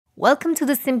Welcome to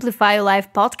the Simplify Your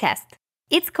Life podcast.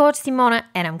 It's Coach Simona,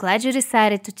 and I'm glad you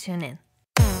decided to tune in.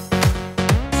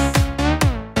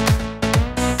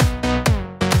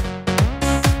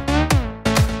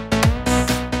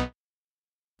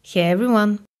 Hey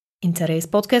everyone! In today's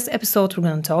podcast episode, we're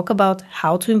going to talk about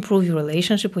how to improve your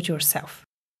relationship with yourself.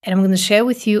 And I'm going to share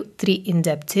with you 3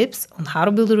 in-depth tips on how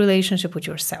to build a relationship with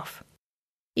yourself.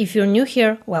 If you're new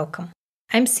here, welcome.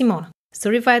 I'm Simona,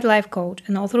 certified life coach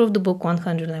and author of the book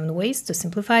 111 Ways to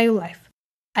Simplify Your Life.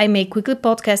 I make weekly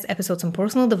podcast episodes on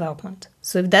personal development,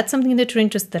 so if that's something that you're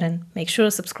interested in, make sure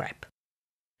to subscribe.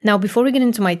 Now, before we get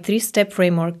into my 3-step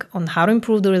framework on how to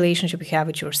improve the relationship you have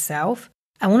with yourself,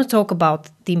 I want to talk about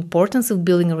the importance of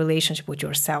building a relationship with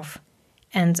yourself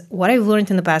and what I've learned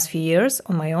in the past few years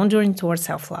on my own journey towards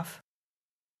self-love.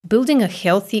 Building a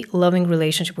healthy, loving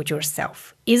relationship with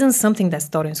yourself isn't something that's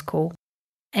taught in school,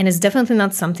 and it's definitely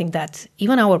not something that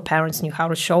even our parents knew how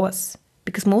to show us,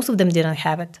 because most of them didn't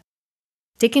have it.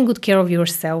 Taking good care of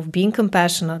yourself, being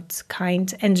compassionate,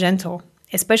 kind, and gentle,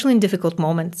 especially in difficult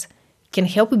moments, can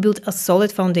help you build a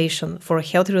solid foundation for a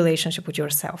healthy relationship with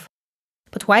yourself.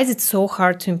 But why is it so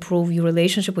hard to improve your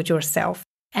relationship with yourself?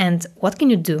 And what can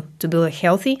you do to build a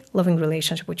healthy, loving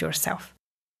relationship with yourself?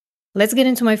 Let's get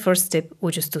into my first tip,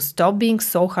 which is to stop being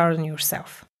so hard on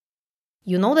yourself.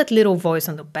 You know that little voice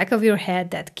on the back of your head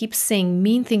that keeps saying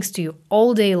mean things to you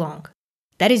all day long?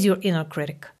 That is your inner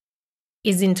critic.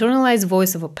 It's the internalized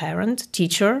voice of a parent,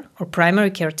 teacher, or primary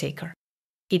caretaker.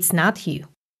 It's not you.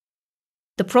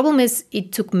 The problem is,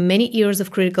 it took many years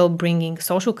of critical upbringing,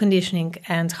 social conditioning,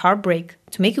 and heartbreak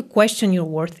to make you question your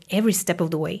worth every step of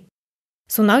the way.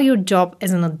 So now your job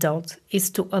as an adult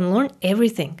is to unlearn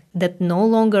everything that no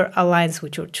longer aligns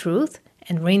with your truth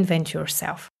and reinvent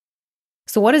yourself.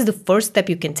 So what is the first step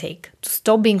you can take to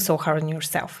stop being so hard on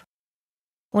yourself?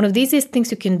 One of the easiest things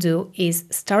you can do is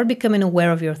start becoming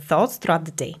aware of your thoughts throughout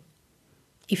the day.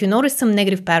 If you notice some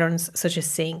negative patterns, such as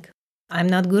saying, "I'm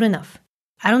not good enough,"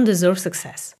 "I don't deserve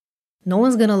success," "No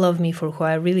one's gonna love me for who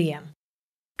I really am,"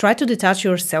 try to detach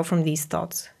yourself from these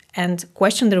thoughts and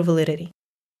question their validity.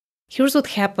 Here's what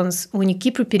happens when you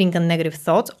keep repeating a negative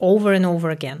thought over and over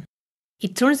again.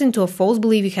 It turns into a false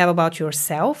belief you have about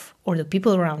yourself or the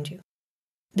people around you.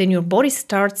 Then your body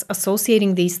starts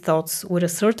associating these thoughts with a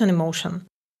certain emotion.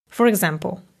 For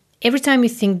example, every time you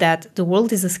think that the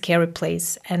world is a scary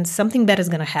place and something bad is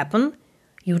gonna happen,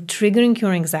 you're triggering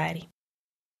your anxiety.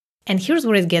 And here's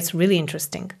where it gets really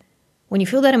interesting. When you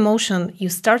feel that emotion, you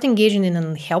start engaging in an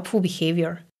unhelpful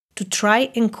behavior to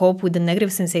try and cope with the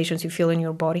negative sensations you feel in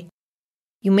your body.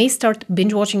 You may start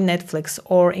binge-watching Netflix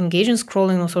or engage in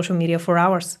scrolling on social media for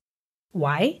hours.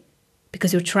 Why?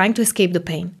 Because you're trying to escape the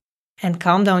pain and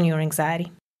calm down your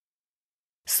anxiety.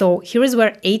 So here is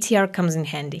where ATR comes in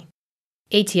handy.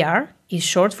 ATR is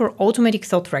short for Automatic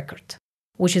Thought Record,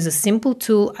 which is a simple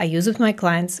tool I use with my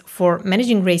clients for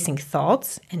managing racing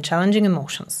thoughts and challenging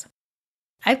emotions.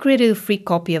 I've created a free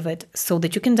copy of it so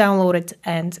that you can download it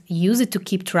and use it to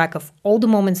keep track of all the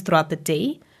moments throughout the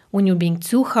day when you're being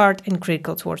too hard and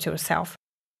critical towards yourself.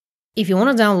 If you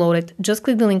want to download it, just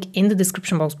click the link in the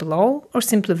description box below or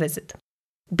simply visit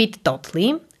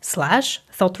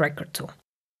bit.ly/thoughtrecord2.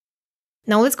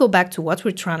 Now let's go back to what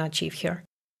we're trying to achieve here.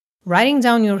 Writing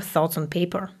down your thoughts on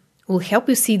paper will help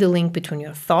you see the link between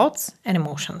your thoughts and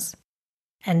emotions.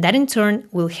 And that in turn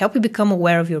will help you become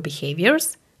aware of your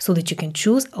behaviors so that you can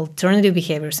choose alternative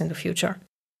behaviors in the future.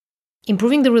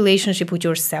 Improving the relationship with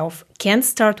yourself can't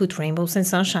start with rainbows and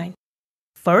sunshine.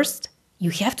 First,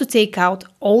 you have to take out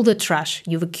all the trash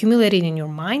you've accumulated in your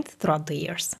mind throughout the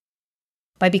years.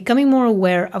 By becoming more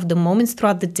aware of the moments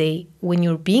throughout the day when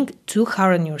you're being too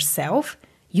hard on yourself,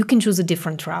 you can choose a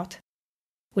different route.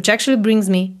 Which actually brings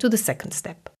me to the second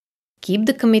step. Keep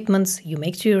the commitments you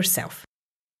make to yourself.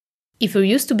 If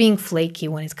you're used to being flaky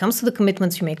when it comes to the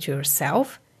commitments you make to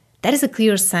yourself, that is a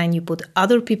clear sign you put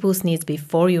other people's needs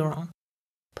before your own.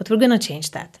 But we're gonna change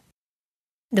that.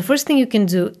 The first thing you can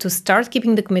do to start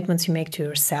keeping the commitments you make to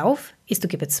yourself is to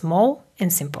keep it small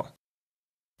and simple.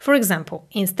 For example,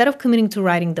 instead of committing to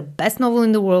writing the best novel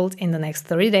in the world in the next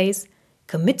 30 days,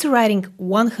 commit to writing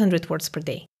 100 words per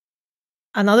day.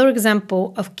 Another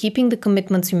example of keeping the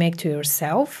commitments you make to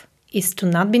yourself is to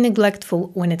not be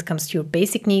neglectful when it comes to your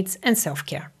basic needs and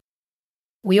self-care.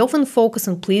 We often focus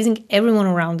on pleasing everyone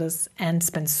around us and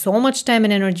spend so much time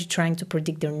and energy trying to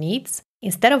predict their needs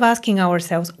instead of asking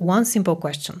ourselves one simple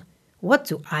question: what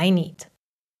do I need?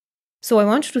 So I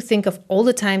want you to think of all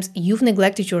the times you've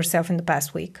neglected yourself in the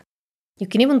past week. You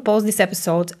can even pause this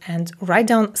episode and write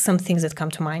down some things that come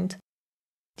to mind.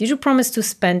 Did you promise to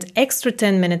spend extra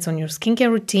 10 minutes on your skincare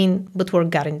routine but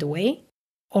work got in the way?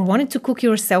 Or wanted to cook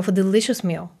yourself a delicious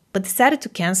meal but decided to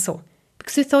cancel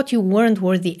because you thought you weren't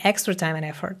worth the extra time and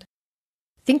effort.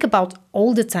 Think about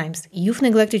all the times you've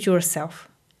neglected yourself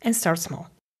and start small.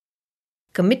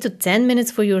 Commit to 10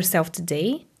 minutes for yourself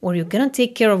today, where you're gonna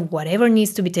take care of whatever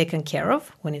needs to be taken care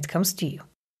of when it comes to you.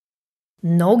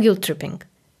 No guilt tripping,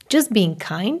 just being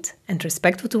kind and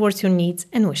respectful towards your needs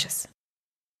and wishes.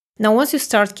 Now, once you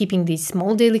start keeping these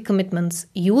small daily commitments,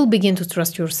 you will begin to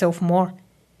trust yourself more,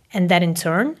 and that in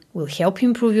turn will help you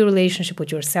improve your relationship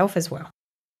with yourself as well.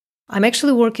 I'm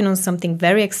actually working on something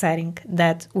very exciting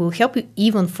that will help you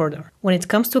even further when it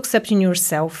comes to accepting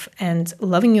yourself and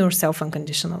loving yourself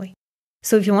unconditionally.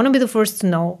 So if you want to be the first to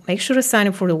know, make sure to sign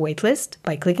up for the waitlist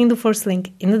by clicking the first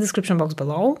link in the description box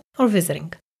below or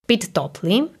visiting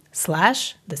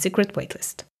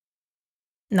bit.ly/thesecretwaitlist.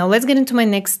 Now let's get into my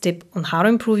next tip on how to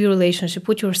improve your relationship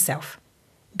with yourself.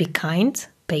 Be kind,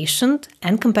 patient,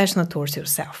 and compassionate towards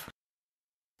yourself.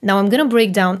 Now I'm going to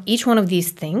break down each one of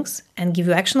these things and give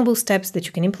you actionable steps that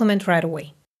you can implement right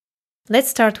away. Let's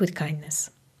start with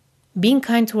kindness. Being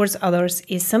kind towards others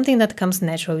is something that comes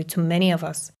naturally to many of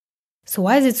us. So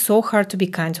why is it so hard to be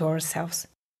kind to ourselves?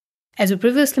 As we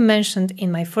previously mentioned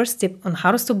in my first tip on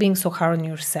how to stop being so hard on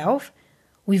yourself,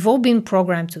 we've all been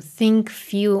programmed to think,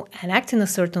 feel, and act in a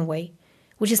certain way,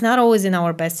 which is not always in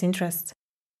our best interests.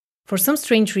 For some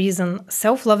strange reason,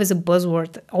 self-love is a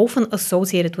buzzword often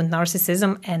associated with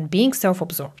narcissism and being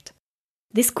self-absorbed.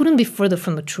 This couldn't be further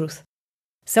from the truth.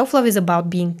 Self-love is about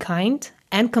being kind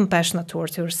and compassionate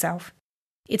towards yourself.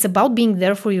 It's about being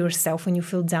there for yourself when you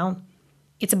feel down.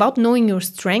 It's about knowing your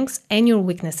strengths and your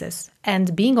weaknesses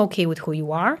and being okay with who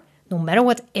you are, no matter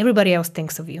what everybody else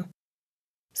thinks of you.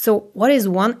 So, what is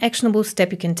one actionable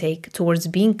step you can take towards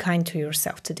being kind to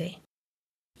yourself today?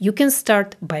 You can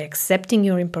start by accepting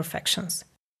your imperfections.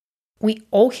 We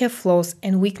all have flaws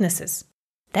and weaknesses.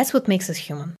 That's what makes us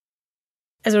human.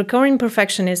 As a recovering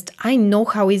perfectionist, I know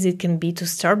how easy it can be to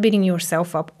start beating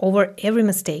yourself up over every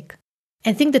mistake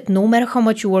and think that no matter how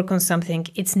much you work on something,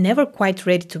 it's never quite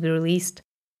ready to be released.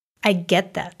 I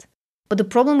get that. But the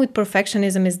problem with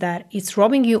perfectionism is that it's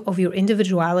robbing you of your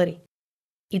individuality.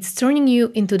 It's turning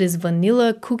you into this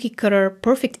vanilla, cookie-cutter,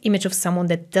 perfect image of someone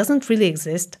that doesn't really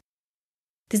exist.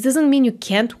 This doesn't mean you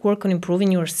can't work on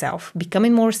improving yourself,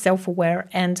 becoming more self-aware,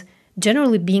 and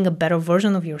generally being a better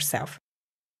version of yourself.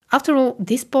 After all,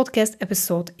 this podcast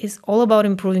episode is all about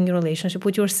improving your relationship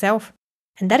with yourself,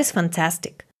 and that is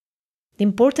fantastic. The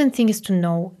important thing is to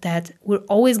know that we're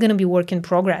always going to be work in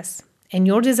progress, and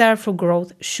your desire for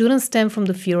growth shouldn't stem from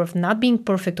the fear of not being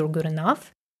perfect or good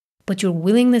enough, but your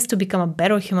willingness to become a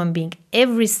better human being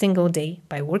every single day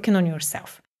by working on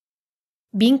yourself.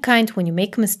 Being kind when you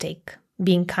make a mistake,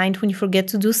 being kind when you forget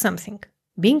to do something,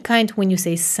 being kind when you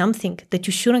say something that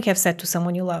you shouldn't have said to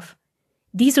someone you love.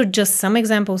 These are just some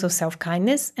examples of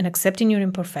self-kindness and accepting your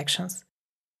imperfections.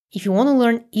 If you want to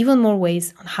learn even more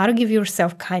ways on how to give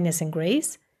yourself kindness and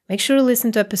grace, make sure to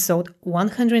listen to episode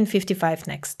 155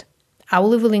 next. I will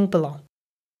leave a link below.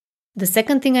 The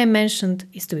second thing I mentioned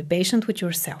is to be patient with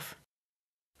yourself.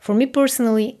 For me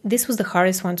personally, this was the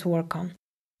hardest one to work on.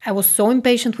 I was so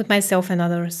impatient with myself and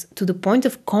others to the point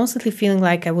of constantly feeling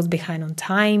like I was behind on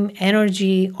time,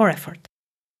 energy, or effort.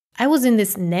 I was in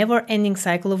this never-ending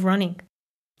cycle of running.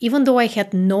 Even though I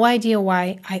had no idea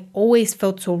why, I always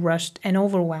felt so rushed and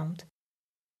overwhelmed.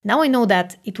 Now I know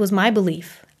that it was my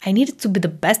belief. I needed to be the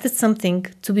best at something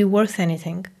to be worth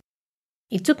anything.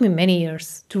 It took me many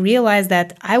years to realize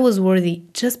that I was worthy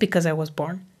just because I was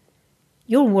born.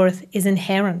 Your worth is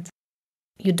inherent.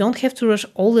 You don't have to rush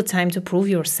all the time to prove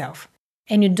yourself.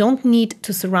 And you don't need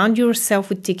to surround yourself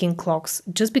with ticking clocks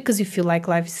just because you feel like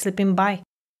life is slipping by.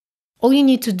 All you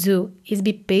need to do is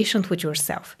be patient with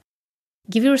yourself.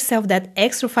 Give yourself that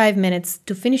extra 5 minutes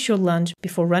to finish your lunch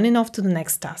before running off to the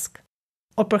next task.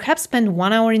 Or perhaps spend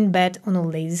 1 hour in bed on a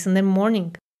lazy Sunday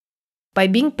morning. By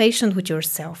being patient with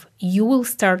yourself, you will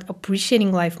start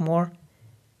appreciating life more.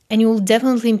 And you will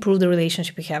definitely improve the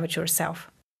relationship you have with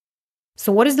yourself.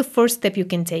 So what is the first step you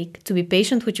can take to be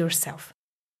patient with yourself?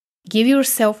 Give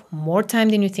yourself more time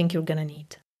than you think you're gonna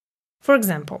need. For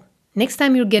example, next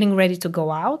time you're getting ready to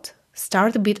go out,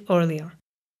 start a bit earlier.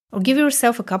 Or give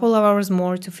yourself a couple of hours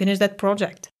more to finish that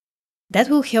project. That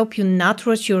will help you not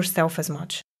rush yourself as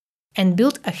much and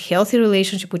build a healthy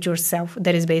relationship with yourself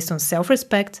that is based on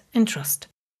self-respect and trust.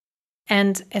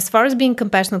 And as far as being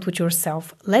compassionate with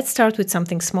yourself, let's start with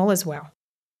something small as well.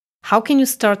 How can you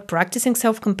start practicing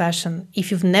self-compassion if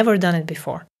you've never done it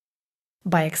before?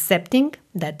 By accepting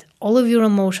that all of your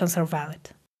emotions are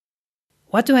valid.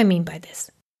 What do I mean by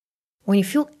this? When you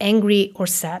feel angry or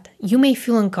sad, you may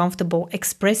feel uncomfortable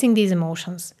expressing these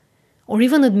emotions, or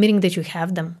even admitting that you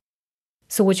have them.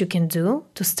 So what you can do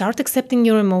to start accepting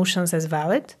your emotions as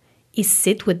valid is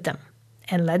sit with them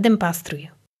and let them pass through you.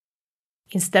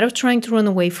 Instead of trying to run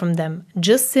away from them,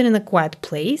 just sit in a quiet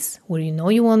place where you know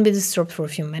you won't be disturbed for a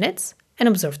few minutes and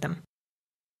observe them.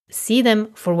 See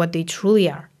them for what they truly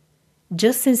are,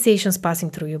 just sensations passing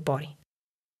through your body.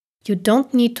 You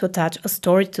don't need to attach a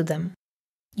story to them.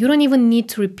 You don't even need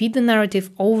to repeat the narrative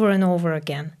over and over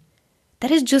again.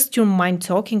 That is just your mind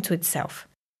talking to itself.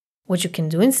 What you can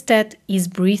do instead is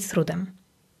breathe through them.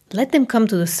 Let them come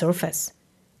to the surface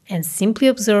and simply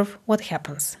observe what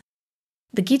happens.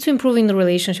 The key to improving the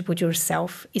relationship with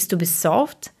yourself is to be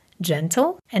soft,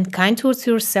 gentle, and kind towards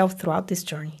yourself throughout this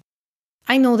journey.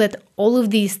 I know that all of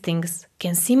these things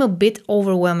can seem a bit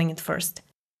overwhelming at first.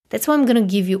 That's why I'm going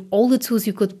to give you all the tools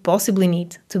you could possibly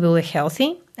need to build a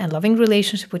healthy and loving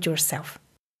relationship with yourself.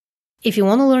 If you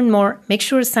want to learn more, make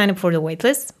sure to sign up for the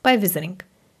waitlist by visiting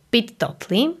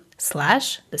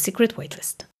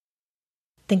bit.ly/thesecretwaitlist.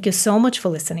 Thank you so much for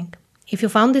listening. If you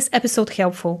found this episode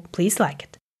helpful, please like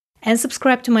it. And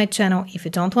subscribe to my channel if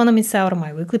you don't want to miss out on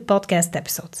my weekly podcast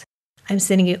episodes. I'm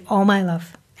sending you all my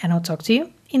love, and I'll talk to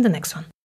you in the next one.